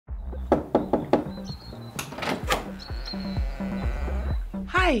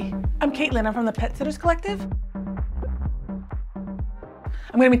Hi, I'm Kaitlyn. I'm from the Pet Sitters Collective.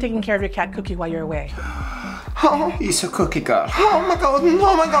 I'm gonna be taking care of your cat Cookie while you're away. Oh, he's a cookie girl. Oh my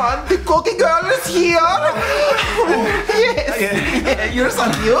god, the cookie girl is here! Yes, you're so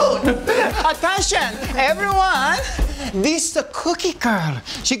cute! Attention, everyone! This is the cookie girl.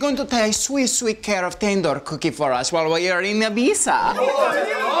 She's going to take sweet, sweet care of tender cookie for us while we are in Ibiza.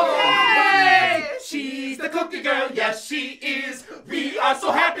 Hey! She's the cookie girl, yes she is. We are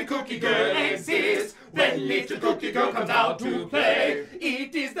so happy cookie girl exists. When little cookie girl comes out to play,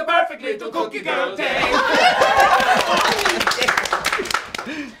 it is the perfect little cookie girl day.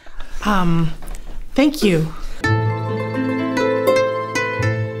 Thank you.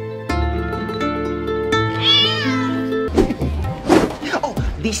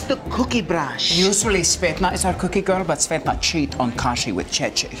 This is the cookie brush. Usually Svetna is our cookie girl, but Svetna cheat on Kashi with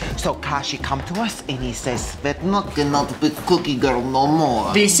Cheche. So Kashi come to us and he says, Svetna cannot be cookie girl no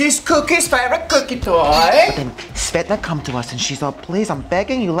more. This is Cookie's favorite cookie toy. But then Svetna come to us and she's like, please, I'm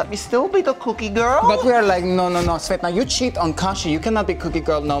begging you, let me still be the cookie girl. But we are like, no, Svetna, you cheat on Kashi, you cannot be cookie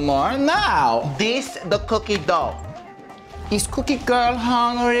girl no more. Now, this the cookie dough. Is cookie girl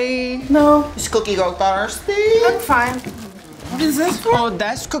hungry? No. Is cookie girl thirsty? I'm fine. What is this for? Oh,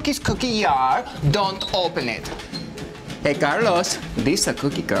 that's Cookie's cookie jar. Don't open it. Hey, Carlos, this is a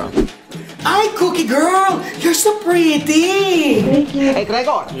cookie girl. Hi, cookie girl. You're so pretty. Thank you. Hey,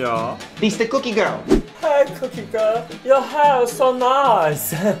 Gregor. Yeah? This is the cookie girl. Hi, cookie girl. Your hair is so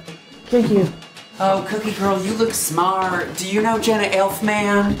nice. Thank you. Oh, Cookie Girl, you look smart. Do you know Jenna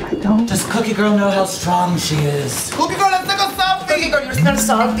Elfman? I don't. Does Cookie Girl know how strong she is? Cookie girl, let's take a selfie. Cookie girl, you're still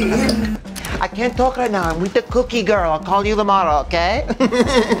salty. I can't talk right now. I'm with the cookie girl. I'll call you tomorrow, okay?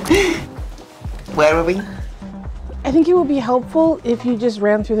 Where are we? I think it would be helpful if you just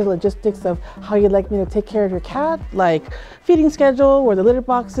ran through the logistics of how you'd like me to take care of your cat, like feeding schedule, where the litter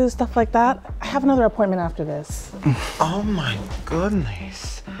boxes, stuff like that. I have another appointment after this. Oh my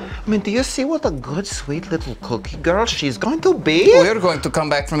goodness. I mean, do you see what a good, sweet little cookie girl she's going to be? We're going to come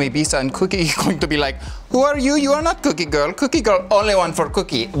back from Ibiza and Cookie is going to be like, who are you? You are not Cookie Girl. Cookie Girl, only one for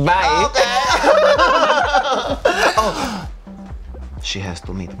Cookie. Bye. Okay. Oh. She has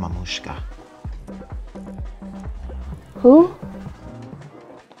to meet Mamushka. Who?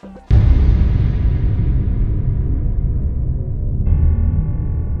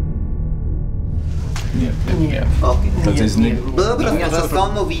 Nie. Dobra,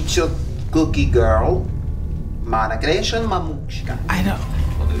 zastanowiczo Cookie Girl. Ma creation Mamushka. I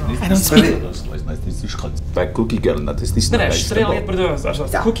don't speak. Bij Cookie Girl, dat is niet Nee, streel je product als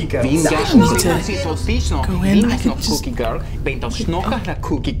Cookie Girl. Go in, I could just... Cookie Girl. Ben dan snokken naar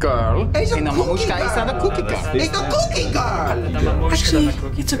Cookie Girl. En dan Mamushka is aan de Cookie Girl. Is de Cookie Girl. Actually,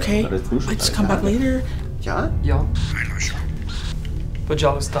 it's okay. I just come back later. Ja? Ja.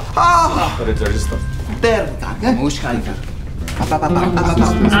 Pajama stuff. Ah! There we go. Mamushka.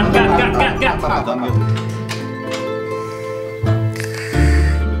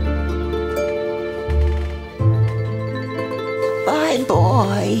 My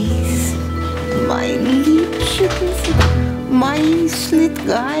boys, my liebchens, my slit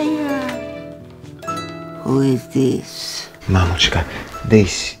guy. Who is this? Mamushka,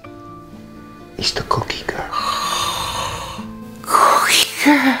 this is the Cookie Girl. Cookie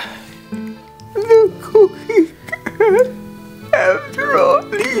girl. The cookie girl. After all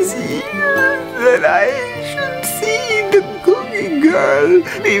these years that I should see the cookie girl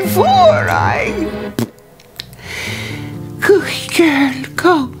before I... Cookie girl,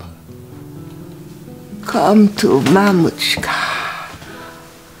 come. Come to Mamushka.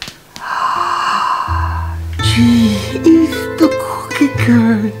 She is the cookie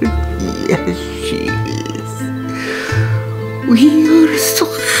girl. Yes, she is. We are so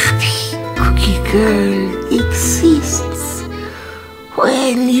happy Cookie Girl exists.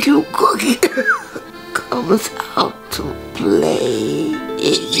 When little Cookie Girl comes out to play,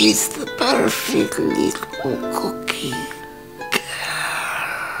 it is the perfect little cookie.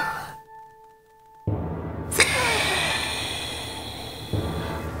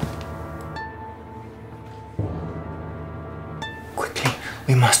 Quickly,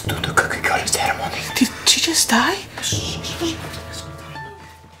 we must do the Cookie Girl ceremony. Did she just die?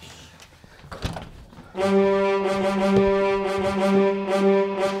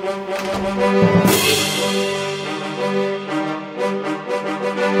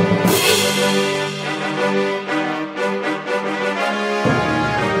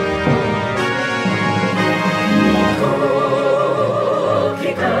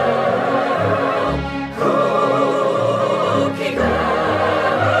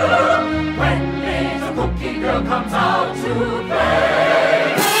 When little cookie girl comes out to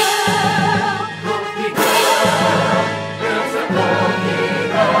play,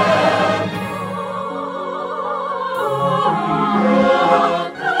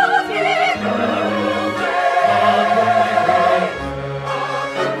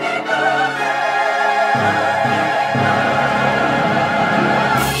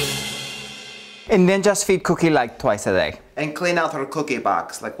 And then just feed Cookie like twice a day. And clean out her cookie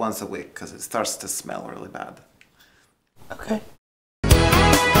box like once a week because it starts to smell really bad. Okay.